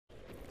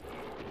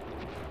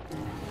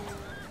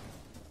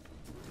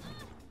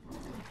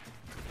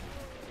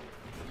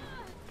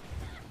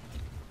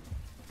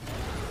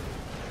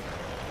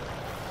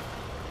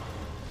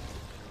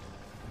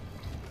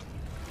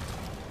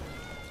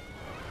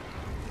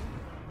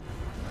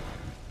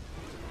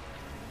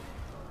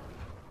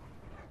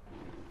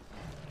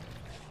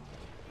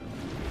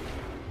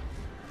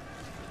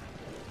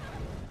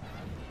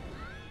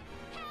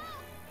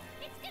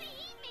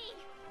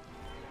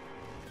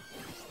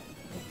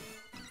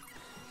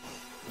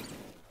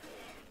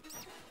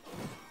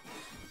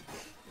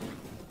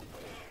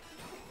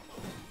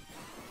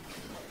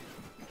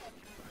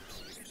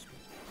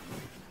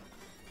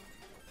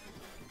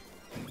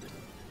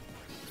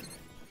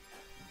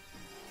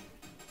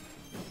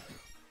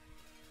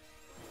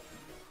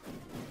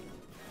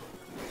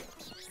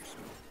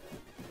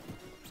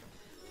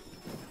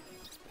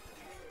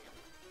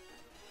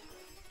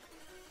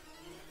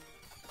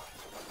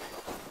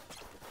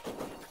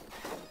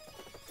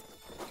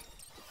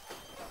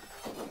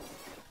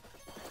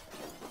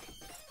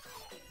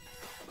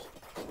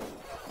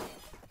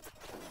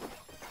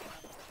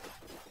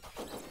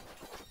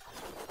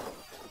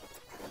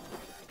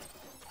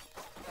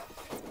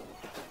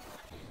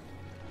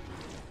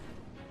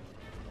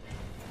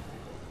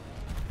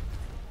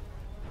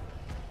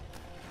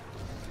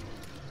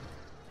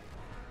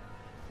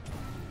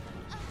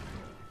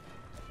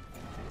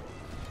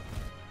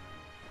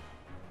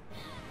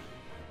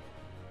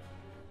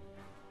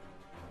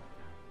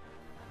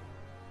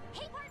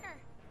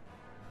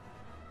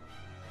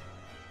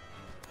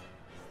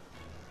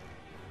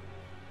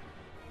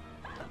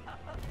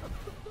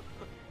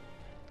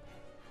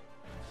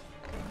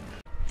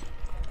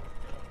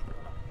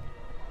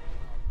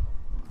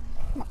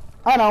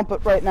I know,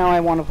 but right now I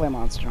want to play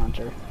Monster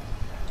Hunter.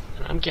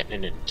 I'm getting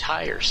an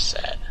entire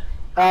set.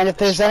 And if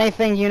there's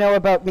anything you know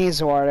about me,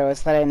 Zuardo,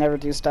 it's that I never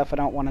do stuff I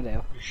don't want to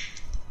do.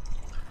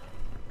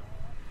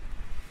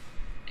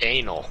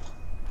 Anal.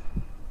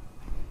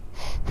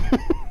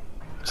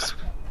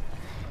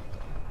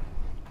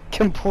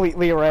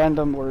 Completely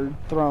random word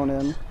thrown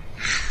in.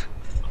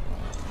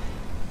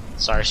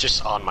 Sorry, it's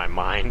just on my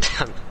mind.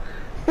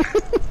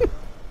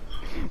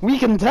 We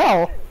can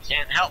tell.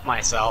 Can't help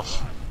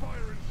myself.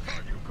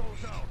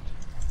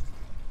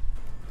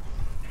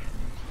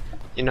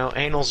 You know,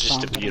 anal's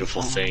just a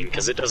beautiful thing,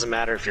 because it doesn't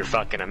matter if you're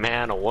fucking a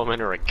man, a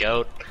woman, or a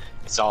goat.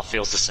 It all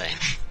feels the same.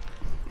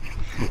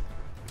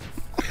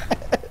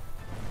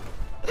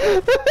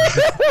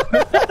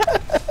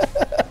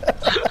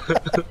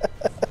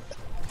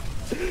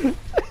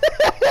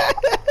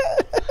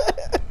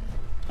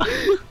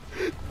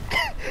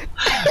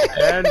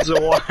 And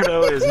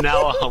Zuardo is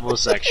now a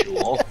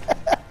homosexual.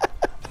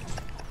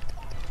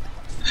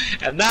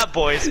 And that,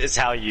 boys, is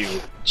how you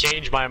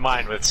change my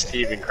mind with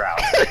Steven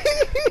Krauser.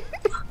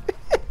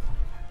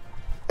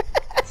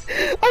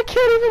 I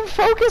can't even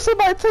focus on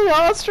my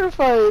Teostra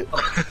fight.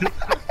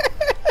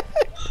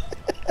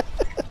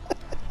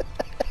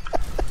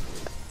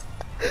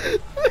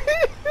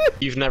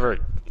 You've never,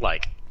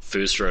 like,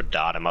 Fusro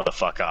dot a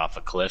motherfucker off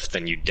a cliff,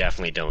 then you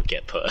definitely don't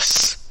get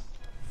puss.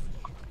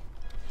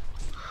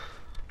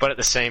 But at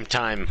the same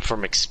time,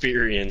 from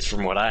experience,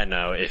 from what I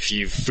know, if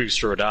you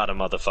Fusro dot a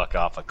motherfucker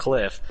off a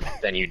cliff,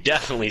 then you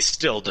definitely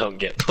still don't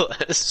get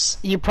puss.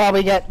 You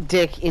probably get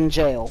dick in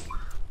jail.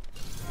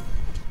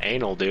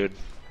 Anal, dude.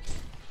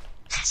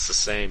 It's the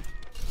same.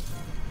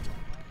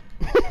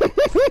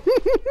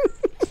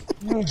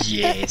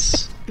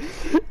 Yes.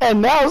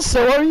 And now,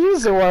 so are you,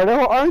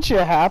 Zuardo. Aren't you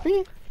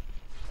happy?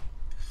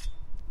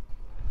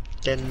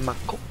 Denmark.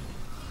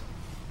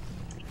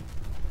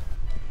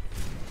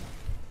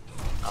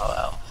 Oh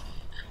well.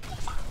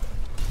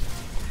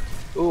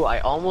 Ooh, I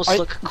almost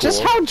look cool.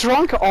 Just how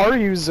drunk are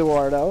you,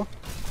 Zuardo?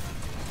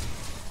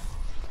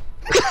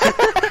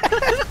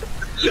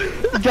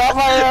 Got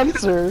my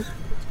answer.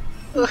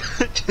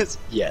 Just,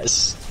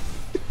 yes.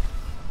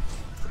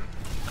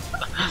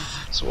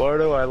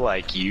 Zuardo, I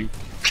like you.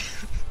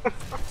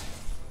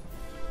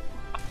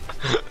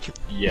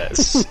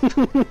 Yes.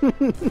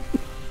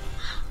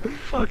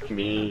 Fuck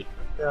me.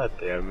 God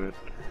damn it.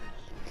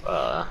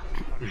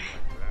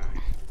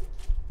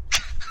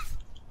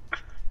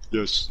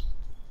 Yes.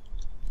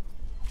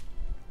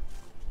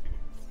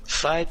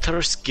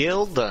 Fighters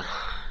Guild.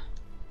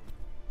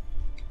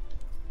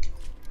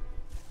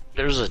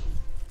 There's an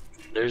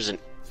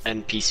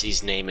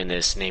NPC's name in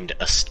this named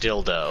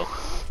Astildo.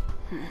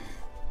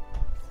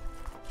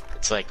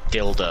 It's like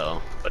dildo,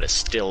 but it's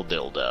still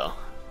dildo.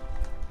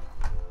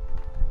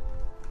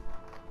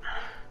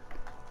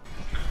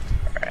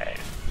 Alright.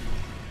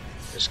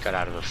 Just got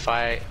out of a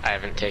fight. I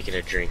haven't taken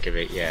a drink of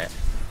it yet.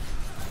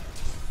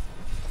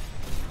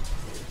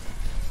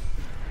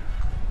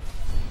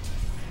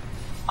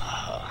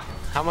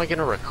 How am I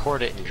gonna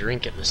record it and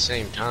drink at the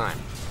same time?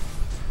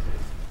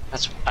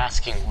 That's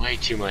asking way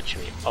too much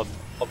of me.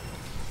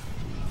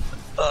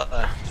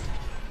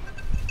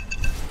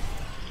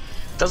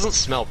 Doesn't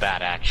smell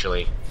bad,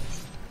 actually.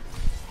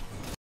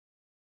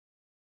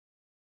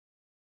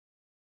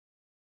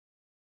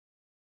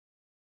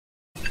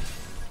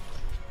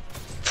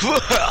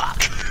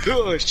 Fuck!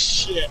 Oh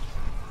shit!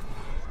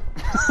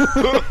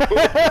 Oh,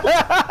 fuck.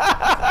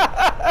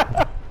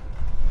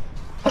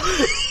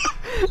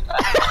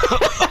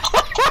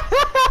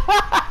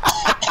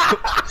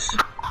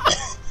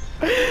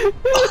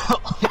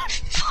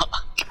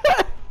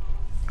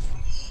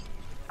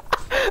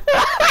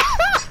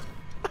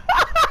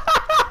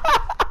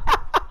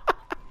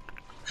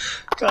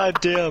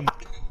 God damn.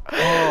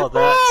 Oh,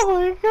 Oh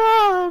my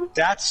god.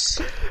 That's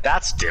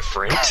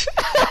different.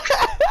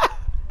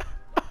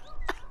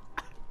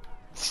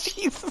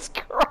 Jesus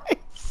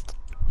Christ.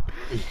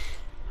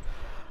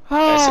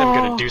 I said I'm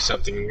gonna do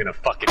something, I'm gonna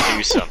fucking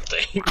do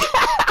something.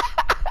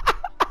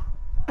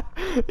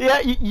 Yeah,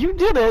 you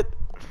did it.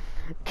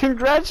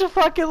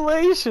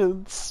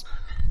 Congratulations.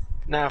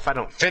 Now, if I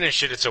don't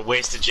finish it, it's a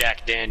waste of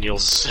Jack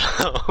Daniels,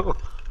 so...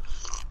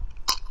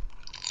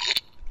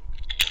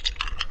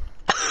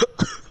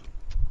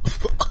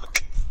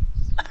 Fuck.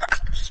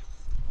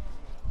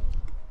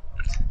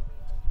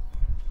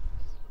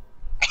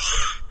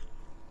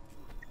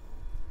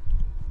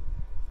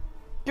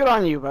 Good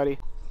on you, buddy.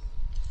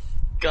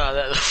 God,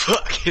 that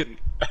fucking...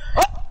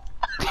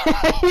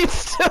 He's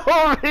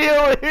still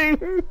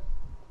reeling.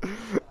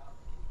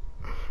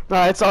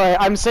 No, it's alright.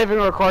 I'm saving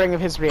a recording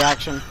of his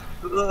reaction.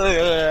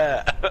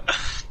 That's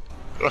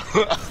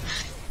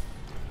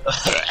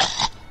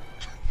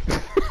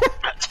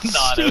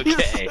not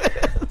okay.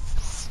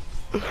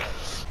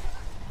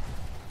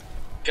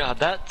 God,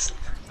 that's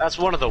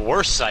one of the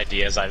worst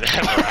ideas I've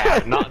ever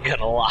had, not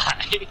gonna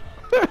lie.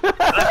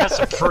 I've had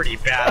some pretty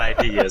bad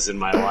ideas in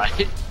my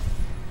life.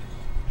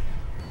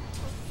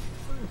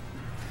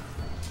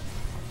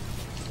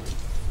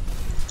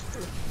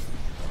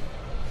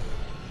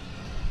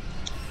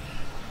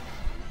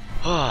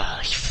 Oh,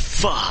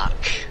 fuck.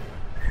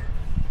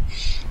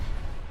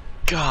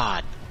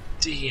 God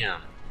damn.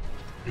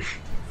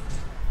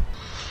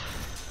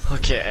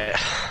 Okay,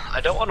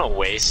 I don't want to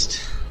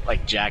waste,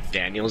 like, Jack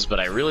Daniels,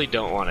 but I really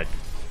don't want to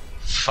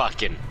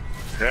fucking...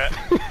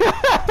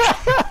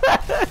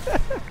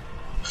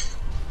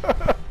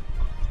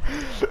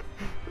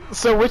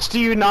 So which do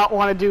you not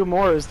want to do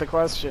more is the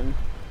question.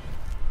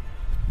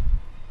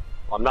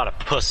 Well, I'm not a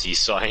pussy,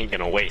 so I ain't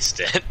gonna waste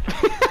it.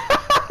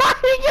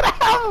 You're gonna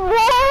have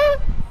more?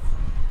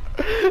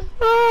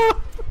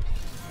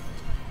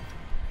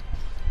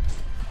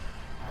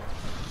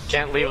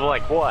 Can't leave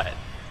like what?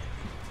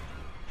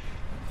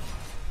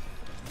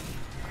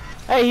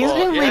 Hey, he's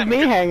Well, gonna yeah, leave me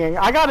hanging.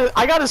 I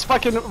got his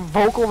fucking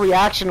vocal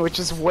reaction, which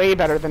is way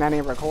better than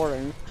any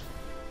recording.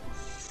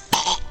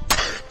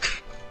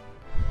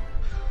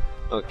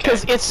 Okay.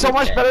 Because it's so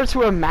much better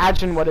to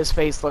imagine what his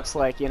face looks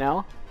like, you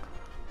know?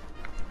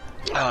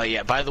 Oh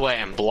yeah, by the way,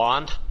 I'm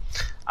blonde.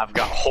 I've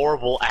got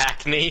horrible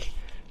acne,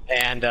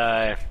 and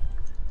I'm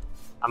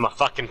a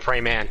fucking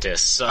praying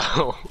mantis,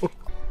 so...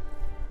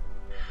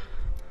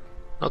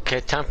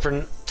 Okay, time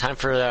for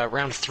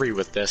round 3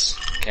 with this.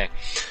 Okay.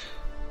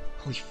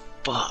 Holy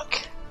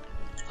fuck.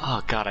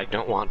 Oh god, I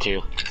don't want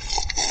to.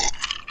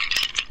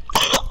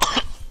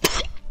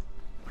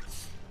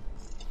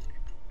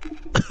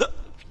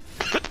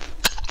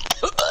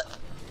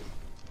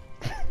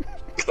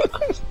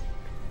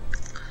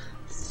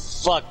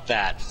 Fuck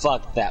that,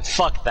 fuck that,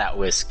 fuck that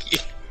whiskey.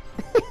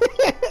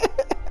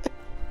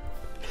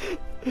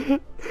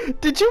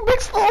 Did you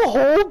mix the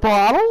whole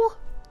bottle?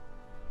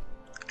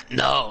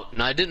 No,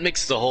 I didn't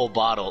mix the whole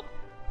bottle.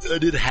 I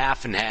did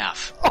half and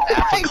half. Oh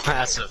half my a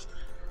glass of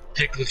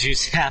pickle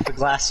juice, half a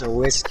glass of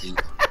whiskey.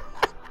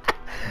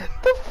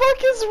 The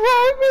fuck is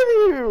wrong with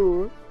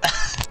you?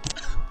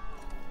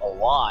 A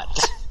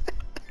lot.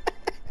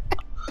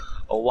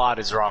 A lot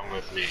is wrong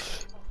with me.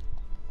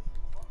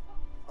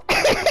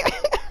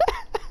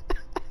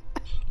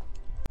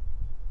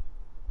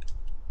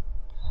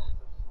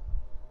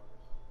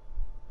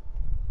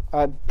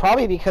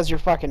 Probably because you're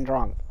fucking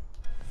drunk.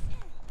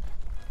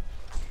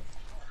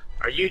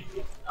 Are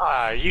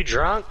you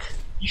drunk?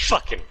 You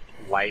fucking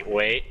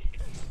lightweight.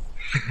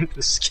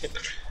 Just kidding.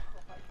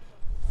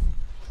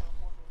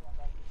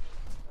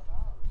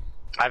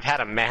 I've had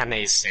a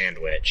mayonnaise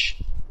sandwich.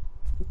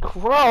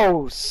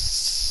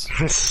 Gross.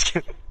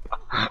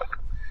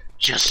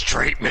 Just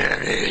straight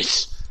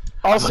mayonnaise.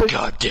 Also, I'm a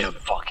goddamn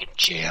fucking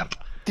champ.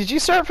 did you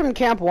start from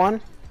Camp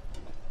 1?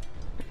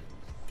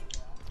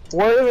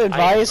 Word of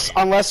advice,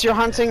 unless you're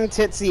hunting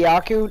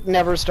Titsiaku,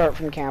 never start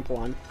from Camp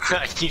 1.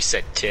 You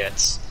said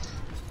tits.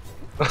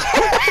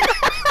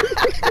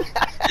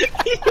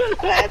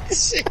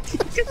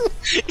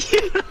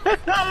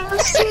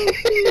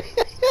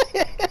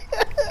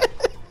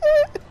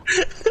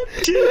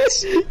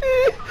 Tits.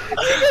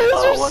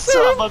 Oh, what's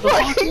so up,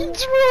 motherfucker?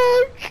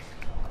 drunk.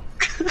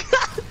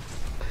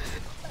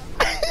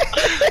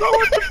 Oh,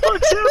 what the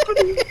fuck's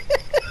happening?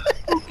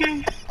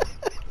 Okay.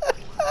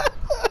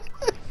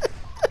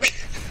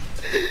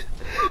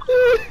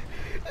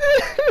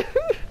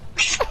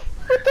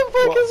 What the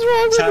fuck is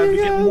wrong with Time you to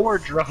get guys? more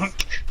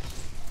drunk.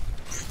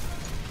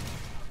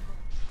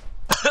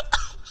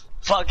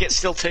 Fuck, it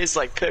still tastes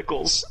like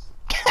pickles.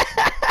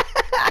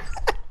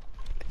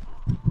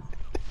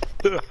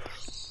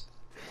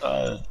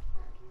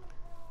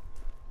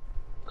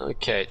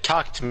 Okay,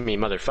 talk to me,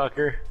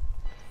 motherfucker.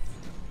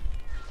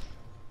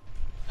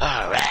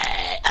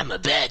 Alright, I'm a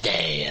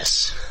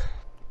badass.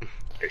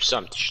 Or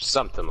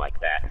something like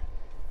that.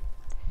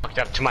 Walked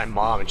up to my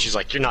mom and she's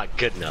like, "You're not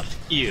good enough,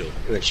 you."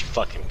 And then she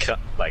fucking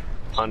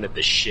punted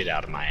the shit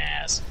out of my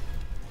ass.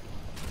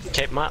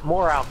 Okay,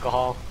 more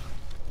alcohol.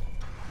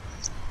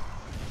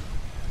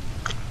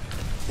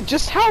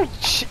 Just how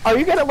are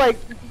you gonna like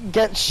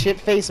get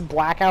shit-faced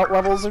blackout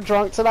levels of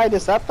drunk tonight?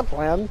 Is that the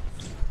plan?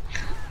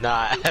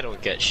 Nah, I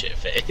don't get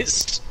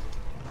shit-faced.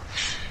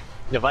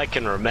 If I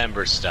can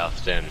remember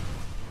stuff, then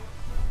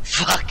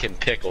fucking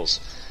pickles.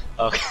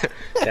 Okay,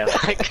 yeah,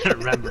 if I can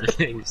remember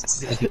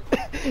things.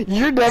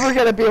 You're never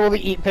gonna be able to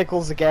eat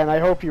pickles again. I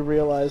hope you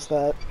realize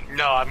that.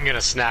 No, I'm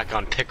gonna snack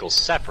on pickles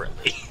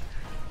separately.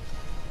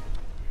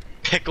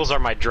 Pickles are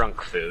my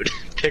drunk food.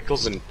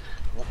 Pickles and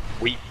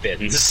wheat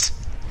thins.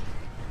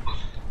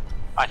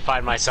 I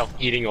find myself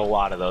eating a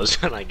lot of those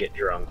when I get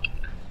drunk.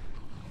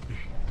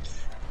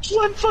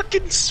 I'm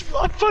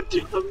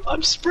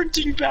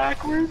sprinting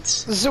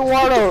backwards. Zuardo,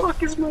 What the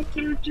fuck is my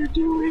character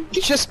doing?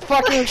 just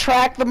fucking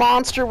track the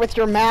monster with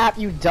your map,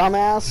 you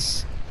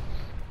dumbass.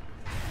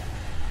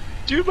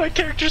 Dude, my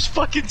character's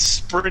fucking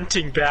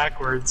sprinting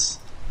backwards.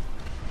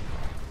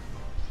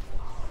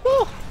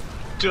 Whew.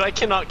 Dude, I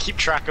cannot keep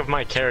track of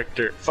my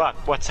character.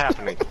 Fuck, what's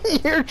happening?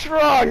 You're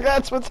drunk,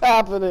 that's what's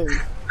happening.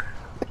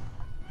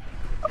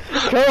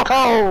 Go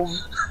home.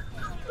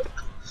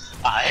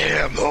 I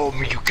am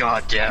home, you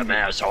goddamn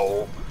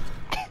asshole.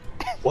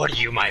 What are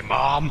you, my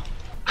mom?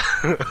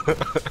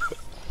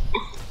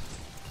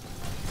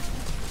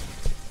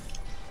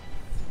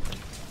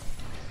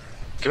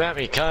 Come at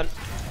me, cunt.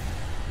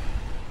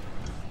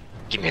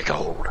 Give me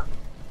gold.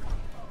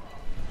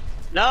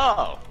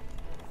 No!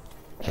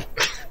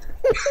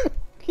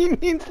 He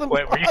means the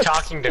Wait, were you boss.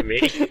 talking to me?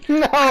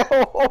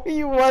 No,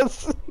 he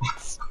wasn't.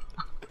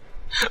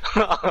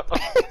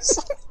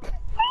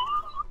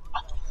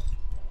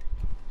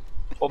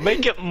 Well,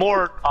 make it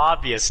more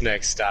obvious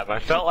next time. I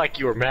felt like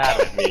you were mad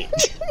at me.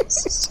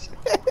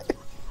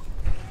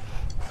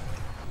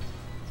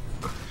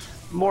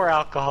 More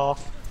alcohol.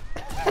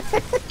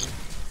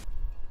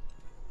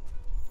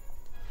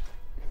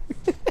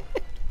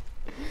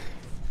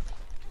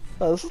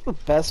 Oh, this is the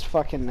best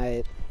fucking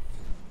night.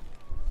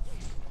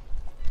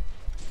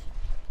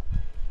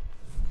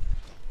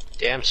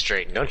 Damn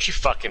straight. Don't you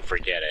fucking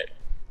forget it.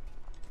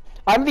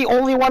 I'm the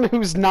only one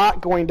who's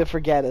not going to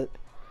forget it.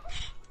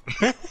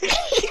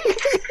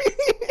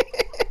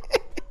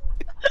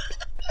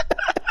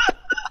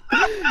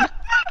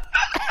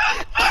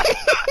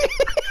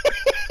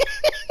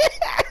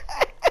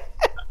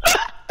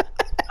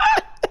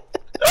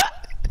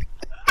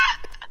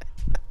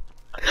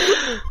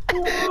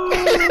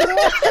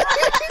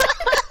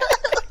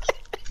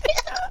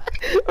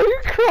 Are you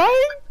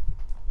crying?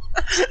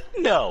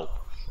 No.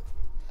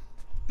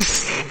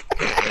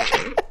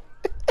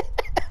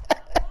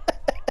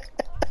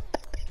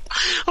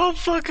 Oh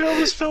fuck, I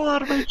almost fell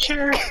out of my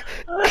chair.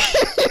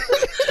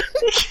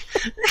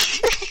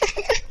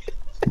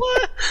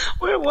 What?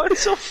 Wait,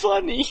 what's so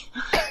funny?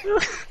 Your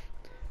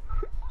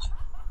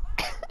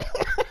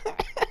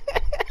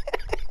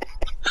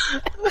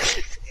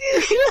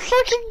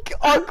fucking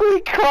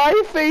ugly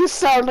cry face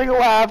sounding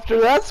laughter,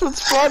 that's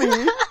what's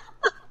funny.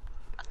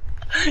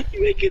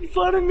 You making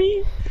fun of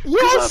me?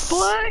 Yes! I'm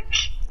black?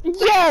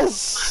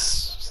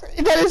 Yes!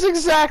 That is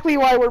exactly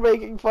why we're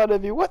making fun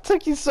of you. What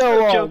took you so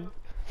long?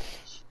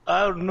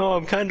 I don't know,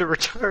 I'm kinda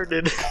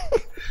retarded.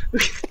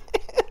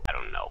 I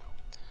don't know.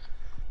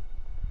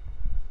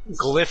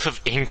 Glyph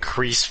of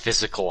increased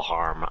physical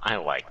harm. I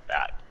like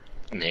that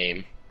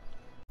name.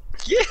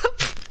 Yep!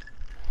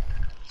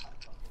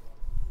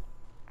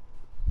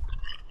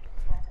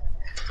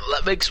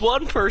 That makes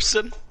one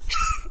person.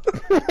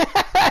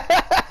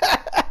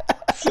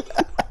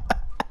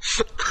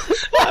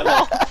 I'm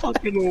all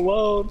fucking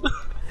alone.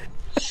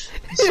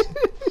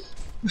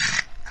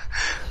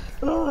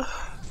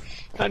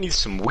 I need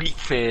some wheat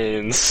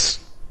thins.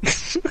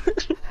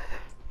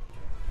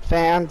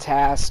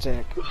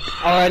 Fantastic.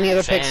 Are any of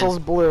the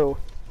pixels blue?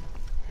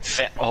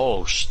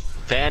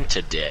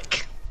 Fanta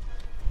Dick.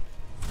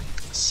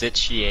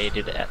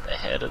 Situated at the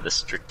head of the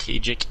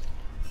strategic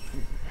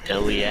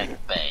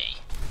Iliac Bay.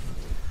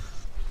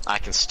 I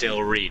can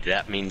still read.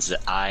 That means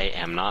that I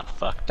am not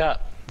fucked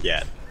up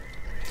yet.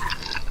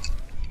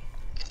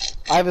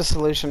 I have a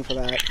solution for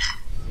that.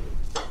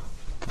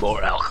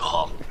 More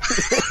alcohol.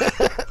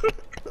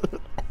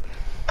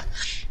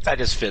 I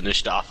just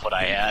finished off what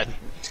I had.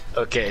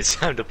 Okay, it's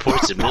time to pour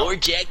some more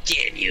Jack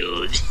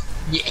Daniels.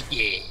 Yeah.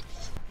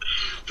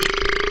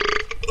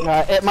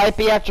 It might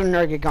be after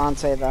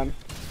Nergigante then.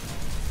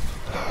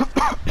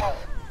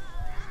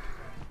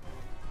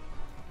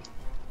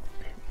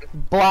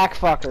 Black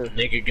fucker.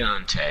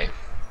 Nigagante.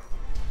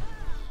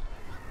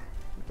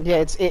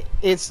 Yeah,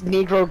 it's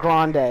Negro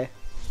Grande.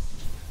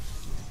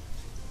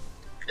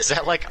 Is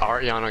that like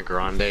Ariana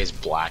Grande's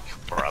black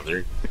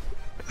brother?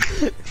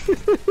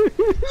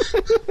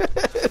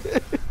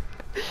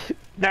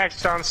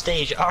 Next on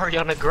stage,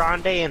 Ariana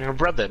Grande and her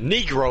brother,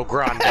 Negro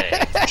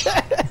Grande.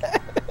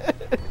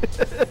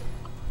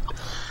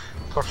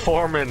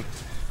 Performing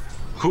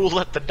Who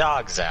Let the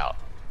Dogs Out.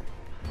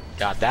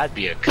 God, that'd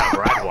be a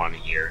cover I'd want to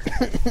hear.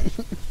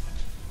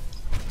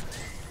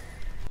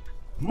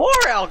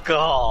 More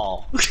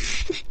alcohol!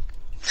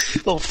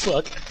 Oh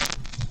fuck.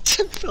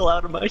 Fell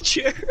out of my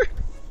chair.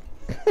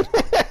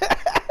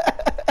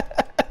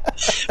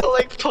 I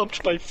like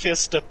pumped my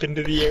fist up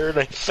into the air and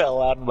I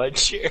fell out of my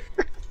chair.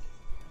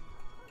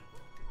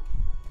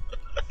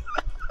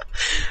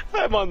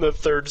 I'm on the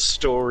 3rd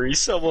story.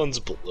 Someone's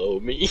below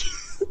me.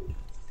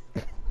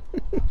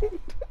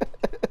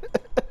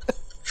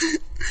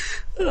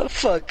 Oh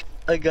fuck.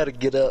 I gotta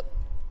get up.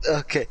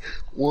 Okay.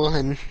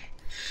 1.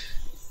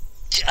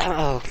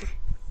 Oh.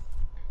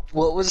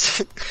 What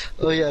was it?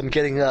 Oh yeah, I'm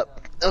getting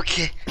up.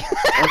 Okay.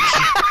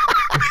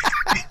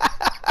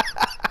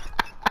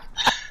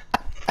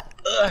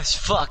 That's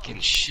fucking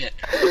shit.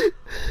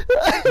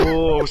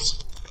 Whoa.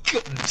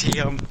 God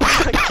damn.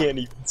 I can't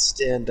even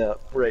stand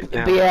up right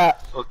now. But yeah,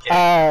 Okay.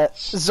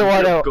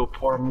 Zordo. Go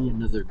pour me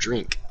another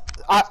drink.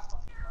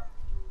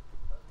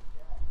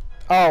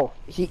 Oh,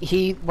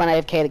 he went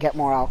AFK to get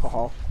more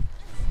alcohol.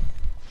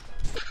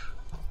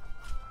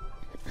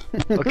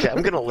 Okay,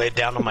 I'm gonna lay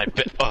down on my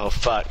bed. Oh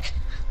fuck.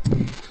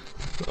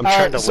 I'm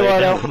trying to lay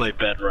down on my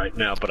bed right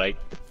now, but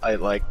I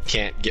like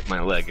can't get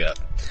my leg up.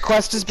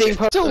 Quest is being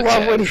posted. I still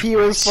love when he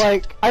was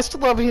like,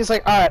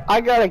 alright,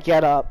 I gotta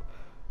get up.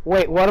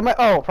 Wait, what am I?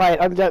 Oh,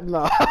 right, I'm dead.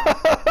 No.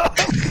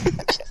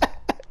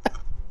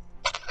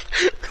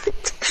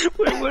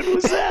 Wait, when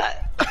was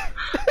that?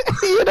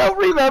 You don't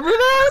remember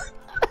that?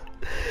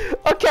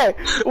 Okay,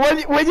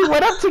 when you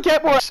went up to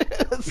get more.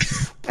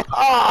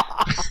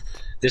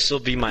 This will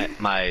be my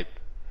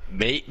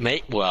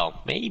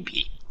well,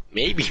 maybe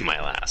my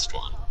last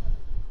one.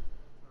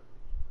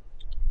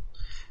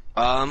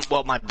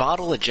 Well, my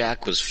bottle of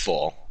Jack was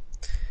full,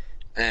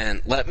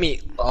 and let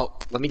me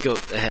go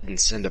ahead and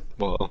send a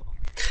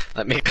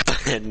let me go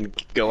ahead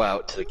and go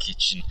out to the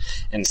kitchen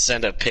and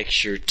send a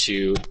picture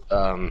to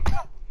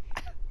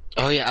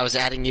oh yeah, I was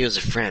adding you as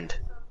a friend.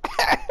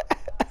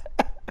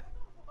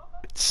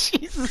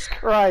 Jesus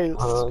Christ.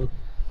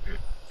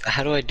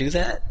 How do I do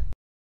that?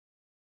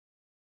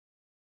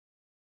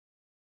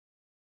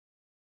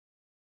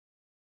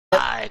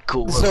 Alright,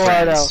 cool. We're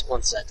friends.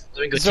 1 second.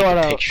 Let me go take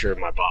a picture of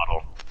my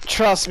bottle.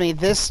 Trust me,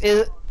 this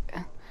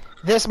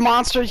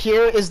monster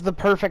here is the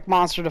perfect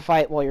monster to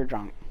fight while you're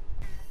drunk.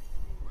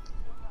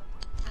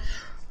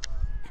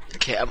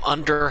 Okay, I'm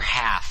under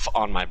half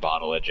on my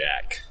bottle of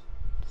Jack.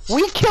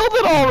 We killed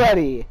it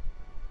already!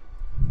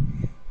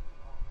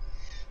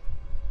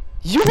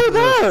 You were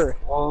there!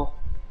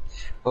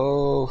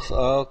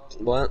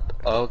 What?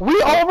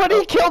 We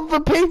already killed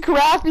the pink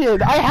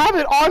Rathian! I have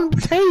it on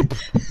tape!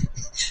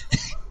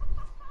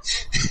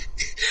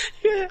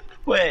 Yeah,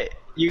 wait,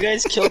 you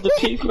guys killed the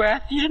pink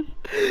Rathian?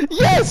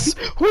 Yes!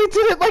 We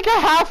did it like a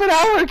half an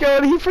hour ago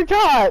and he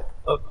forgot!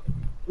 Oh.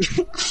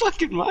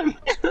 Fucking my man.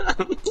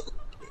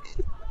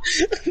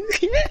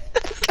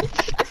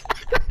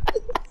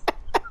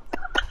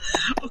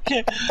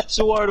 Okay,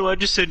 so Wardo, I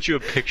just sent you a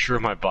picture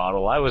of my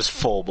bottle. I was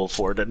full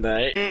before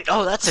tonight.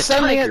 Oh, that's a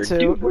tiger,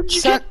 dude. Where'd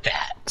you get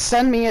that?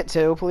 Send me it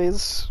too,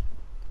 please.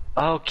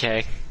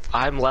 Okay,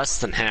 I'm less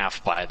than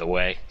half, by the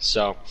way,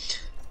 so...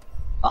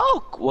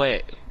 Oh,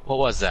 wait, what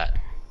was that?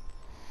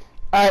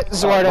 Alright,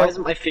 Zordo. Why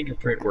isn't my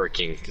fingerprint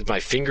working? Is my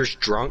finger's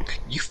drunk?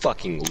 You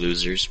fucking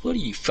losers. What are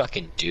you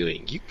fucking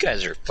doing? You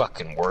guys are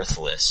fucking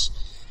worthless.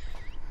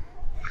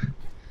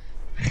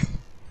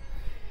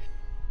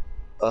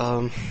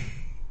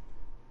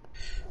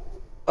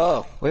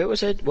 Oh, wait,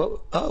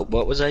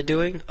 what was I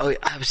doing? Oh,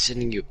 I was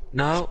sending you...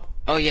 No?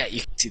 Oh, yeah,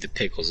 you can see the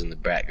pickles in the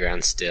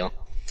background still.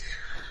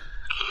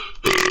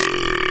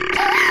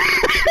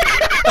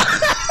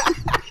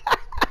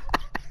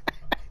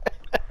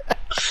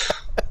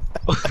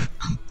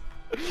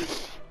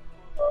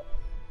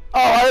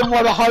 Oh, I'm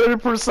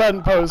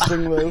 100%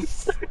 posting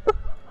this.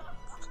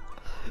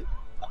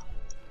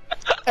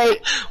 Hey.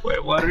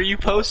 Wait, what are you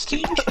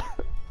posting?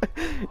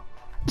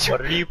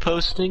 What are you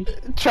posting?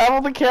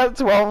 Travel to Camp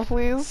 12,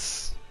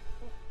 please.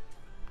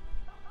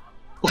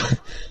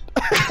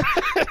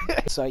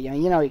 So, yeah,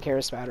 you know he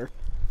cares about her.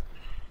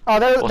 Oh,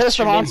 there's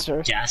the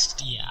monster.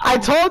 I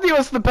told you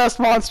it's the best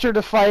monster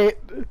to fight.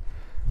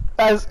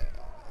 As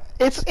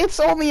it's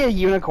only a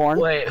unicorn.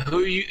 Wait, who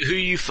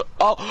you?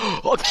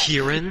 Oh,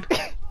 Kieran.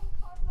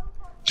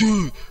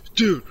 Dude,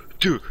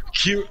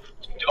 Kieran.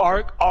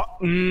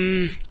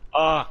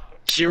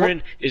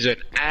 Kieran is an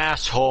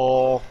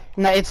asshole.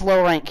 No, it's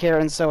low rank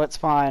Kieran, so it's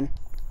fine.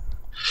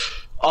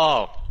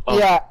 Oh.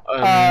 Yeah,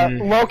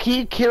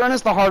 low-key, Kieran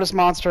is the hardest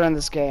monster in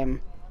this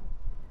game.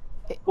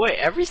 Wait,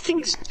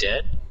 everything's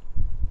dead?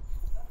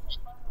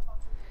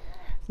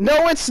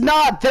 No, it's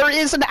not! There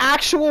is an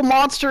actual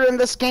monster in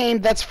this game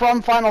that's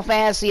from Final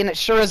Fantasy, and it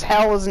sure as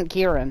hell isn't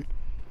Kieran.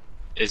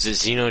 Is it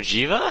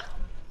Xeno'jiva?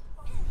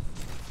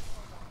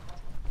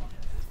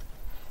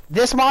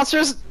 This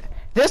monster's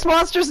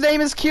name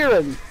is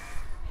Kieran.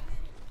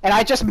 And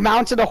I just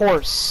mounted a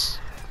horse.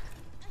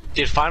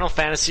 Did Final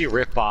Fantasy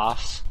rip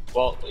off?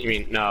 Well, you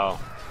mean, no.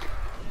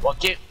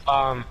 What game,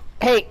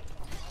 Hey!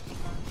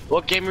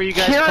 What game are you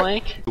guys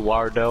playing?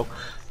 Wardo.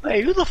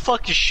 Hey, who the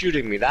fuck is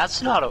shooting me?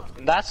 That's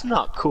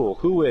not cool.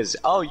 Who is?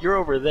 Oh, you're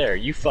over there.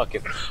 You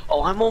fucking...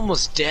 Oh, I'm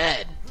almost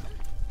dead.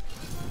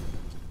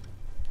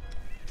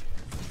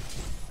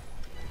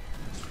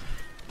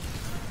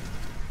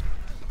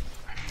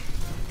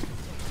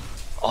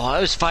 Oh,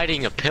 I was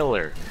fighting a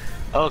pillar.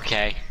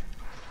 Okay.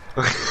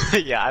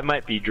 Yeah, I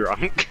might be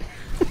drunk.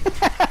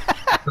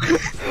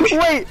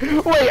 Wait,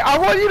 I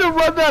want you to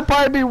run that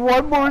by me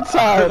one more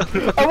time.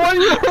 I want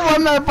you to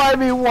run that by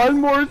me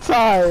one more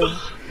time.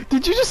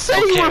 Did you just say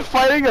you were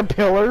fighting a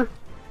pillar?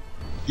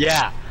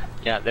 Yeah,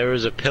 there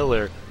was a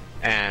pillar,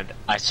 and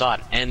I saw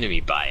an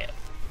enemy by it.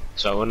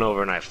 So I went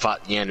over and I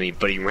fought the enemy,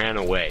 but he ran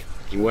away.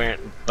 He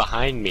went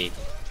behind me,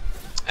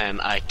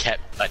 and I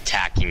kept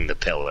attacking the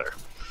pillar.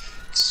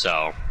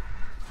 So...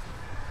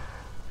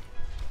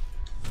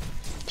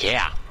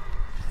 yeah.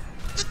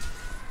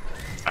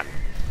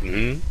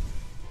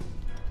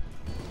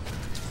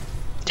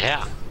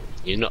 Yeah.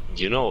 You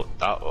know,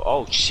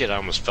 oh shit, I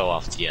almost fell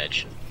off the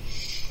edge.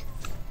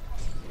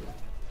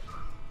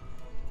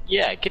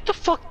 Yeah, get the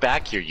fuck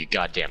back here, you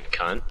goddamn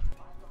cunt.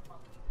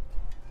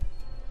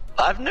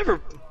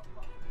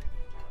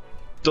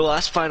 The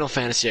last Final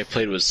Fantasy I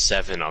played was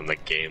 7 on the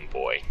Game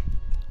Boy.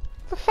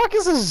 The fuck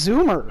is a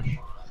zoomer?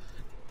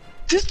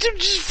 This dude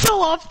just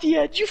fell off the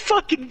edge, you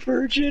fucking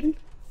virgin.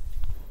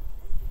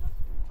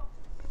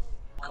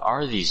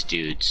 Are these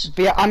dudes?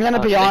 I'm gonna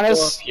be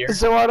honest,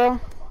 Zordo.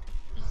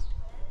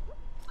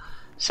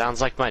 Sounds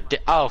like my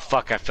oh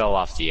fuck, I fell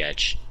off the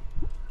edge.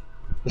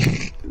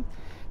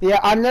 Yeah,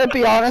 I'm gonna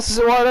be honest,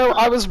 Zuardo.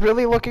 I was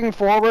really looking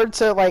forward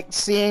to like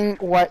seeing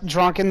what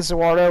drunken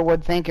Zuardo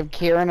would think of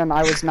Kieran, and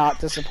I was not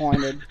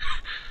disappointed.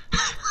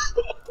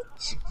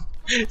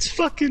 It's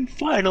fucking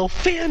Final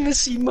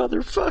Fantasy,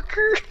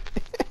 motherfucker.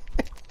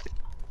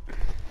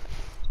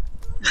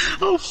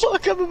 Oh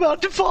fuck! I'm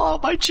about to fall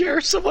out my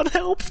chair. Someone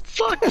help!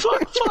 Fuck!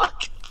 Fuck!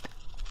 Fuck!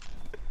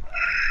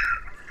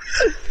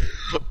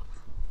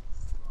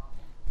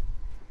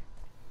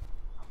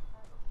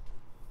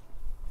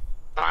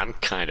 I'm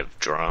kind of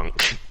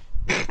drunk.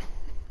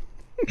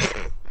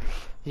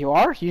 You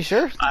are? You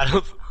sure?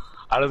 I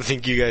don't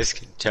think you guys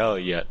can tell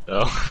yet,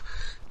 though.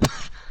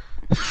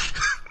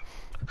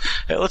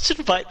 Hey, let's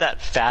invite that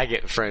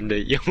faggot friend of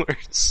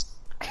yours.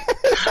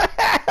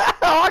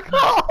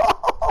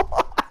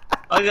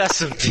 I got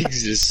some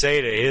things to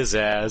say to his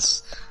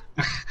ass.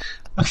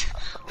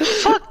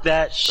 Fuck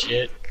that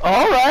shit.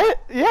 Alright,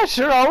 yeah,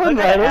 sure, I'll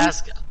invite him.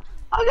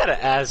 I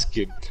gotta ask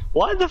him,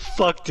 why the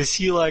fuck does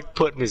he like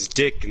putting his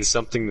dick in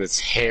something that's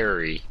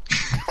hairy?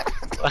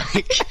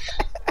 Like...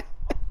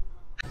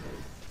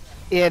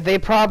 Yeah, they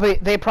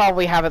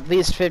probably have at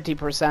least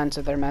 50%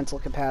 of their mental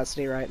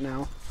capacity right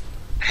now.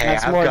 Hey,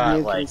 that's more than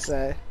you can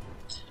say.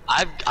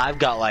 I've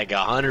got like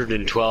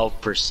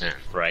 112%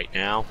 right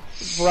now.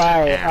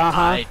 Right, and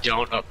I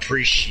don't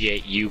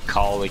appreciate you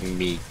calling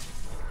me.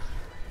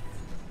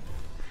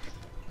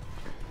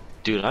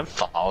 Dude, I'm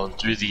falling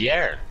through the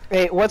air.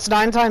 Hey, what's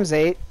 9 times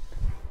 8?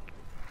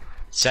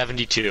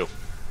 72.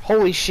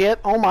 Holy shit,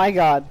 oh my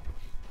god.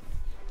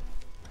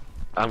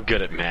 I'm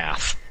good at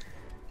math.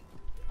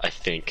 I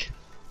think.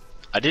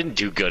 I didn't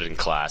do good in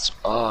class.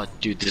 Oh,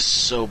 dude, this is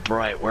so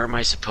bright. Where am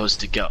I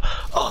supposed to go?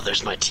 Oh,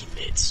 there's my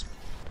teammates.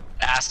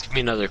 Ask me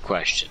another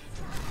question.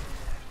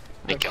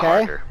 Make it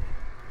harder.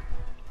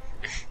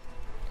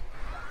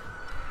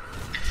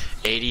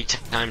 80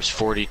 times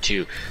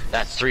 42.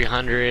 That's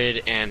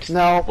 300 and...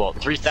 No. Well,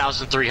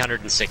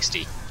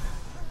 3,360.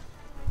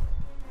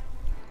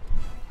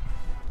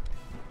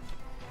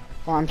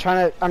 Well, I'm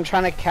trying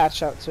to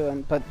catch up to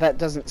him, but that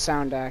doesn't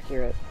sound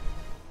accurate.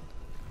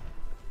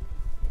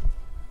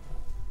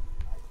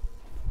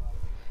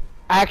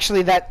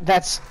 Actually,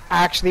 that's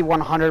actually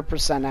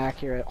 100%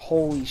 accurate.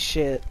 Holy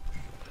shit.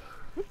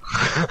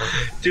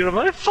 Dude, am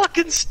I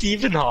fucking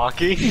Stephen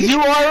Hawking? You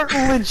are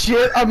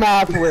legit a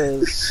math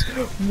whiz.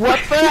 What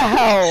the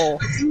hell?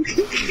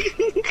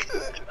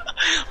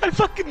 I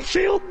fucking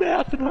failed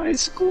math in high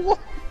school.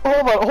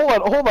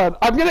 Hold on.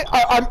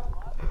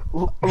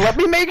 Let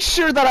me make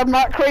sure that I'm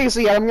not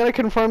crazy. I'm gonna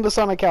confirm this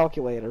on a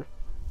calculator.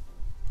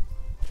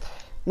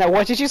 Now,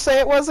 what did you say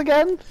it was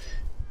again?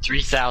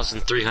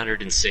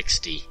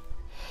 3,360.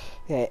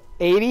 Okay,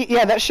 80.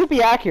 Yeah, that should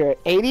be accurate.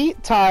 80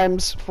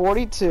 times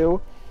 42.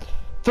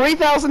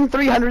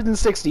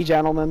 3,360,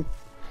 gentlemen.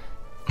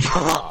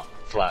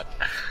 Fuck.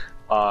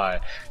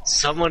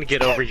 Someone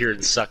get over here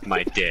and suck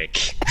my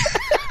dick.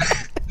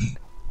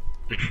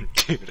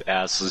 Dude,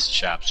 assless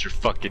chaps are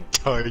fucking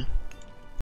tight.